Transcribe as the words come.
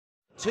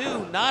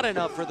2, not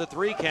enough for the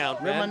 3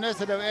 count, man.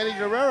 Reminiscent of Eddie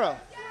Guerrero.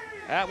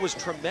 That was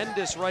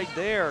tremendous right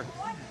there.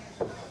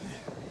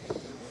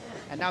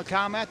 And now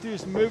Kyle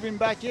Matthews moving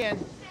back in,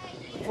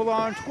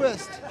 full-on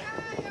twist.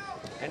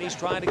 And he's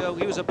trying to go,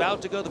 he was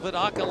about to go the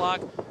Padaka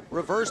lock.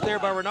 Reversed there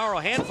by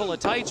Rinauro. Handful of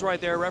tights right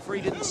there.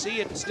 Referee didn't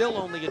see it. Still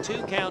only a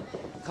 2 count.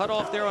 Cut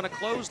off there on a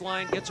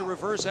clothesline. Gets a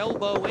reverse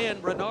elbow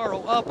in.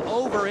 Rinauro up,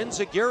 over,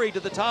 Inzaguri to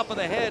the top of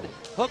the head.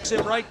 Hooks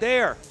him right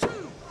there.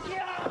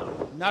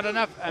 Not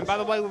enough. And by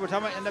the way, we were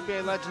talking about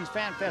NWA Legends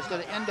Fan Fest. Go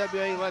to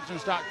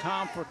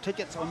NWALegends.com for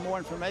tickets or more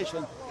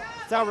information.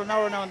 Sal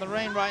Rinauro now in the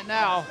ring right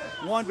now,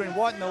 wondering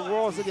what in the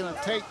world is it going to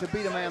take to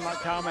beat a man like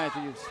Kyle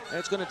Matthews.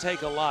 It's going to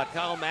take a lot.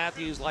 Kyle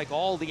Matthews, like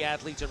all the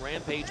athletes in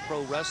Rampage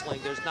Pro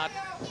Wrestling,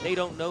 they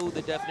don't know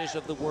the definition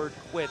of the word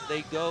quit.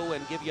 They go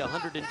and give you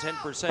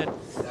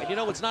 110%. And you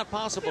know, it's not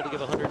possible to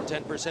give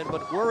 110%,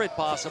 but were it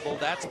possible,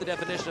 that's the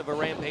definition of a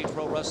Rampage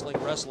Pro Wrestling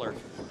wrestler.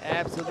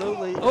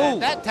 Absolutely. Oh. At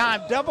that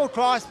time, double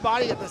cross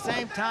body at the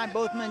same time,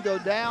 both men go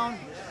down.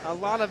 A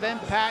lot of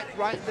impact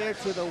right there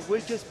to the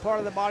weakest part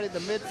of the body, the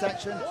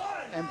midsection,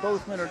 and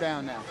both men are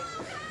down now.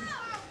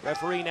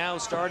 Referee now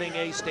starting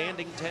a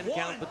standing 10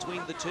 count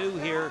between the 2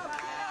 here.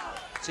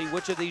 See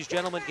which of these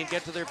gentlemen can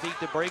get to their feet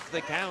to break the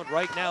count.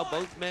 Right now,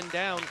 both men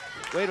down.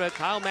 Wait a minute,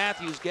 Kyle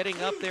Matthews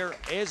getting up there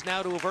is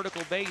now to a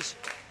vertical base.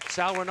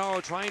 Sal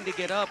Rinauro trying to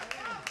get up.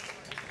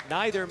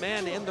 Neither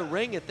man in the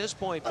ring at this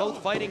point,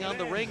 both fighting on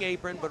the ring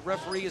apron, but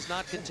referee is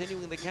not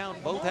continuing the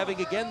count. Both having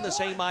again the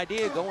same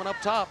idea, going up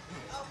top.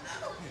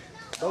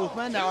 Both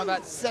men now on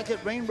that second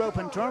ring rope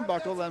and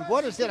turnbuckle, and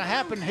what is going to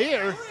happen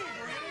here?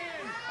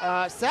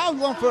 Sal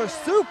going for a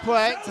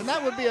suplex, and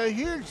that would be a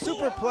huge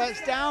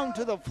superplex down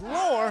to the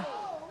floor.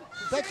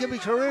 That could be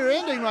career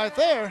ending right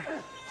there.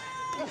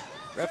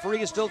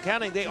 Referee is still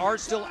counting. They are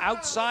still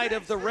outside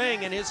of the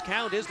ring, and his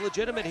count is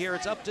legitimate here.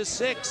 It's up to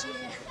 6.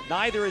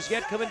 Neither has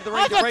yet come into the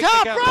ring to break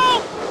the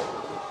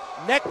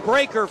count. Neck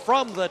breaker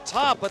from the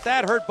top, but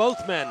that hurt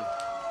both men.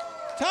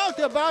 Talk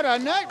about a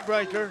neck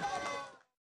breaker.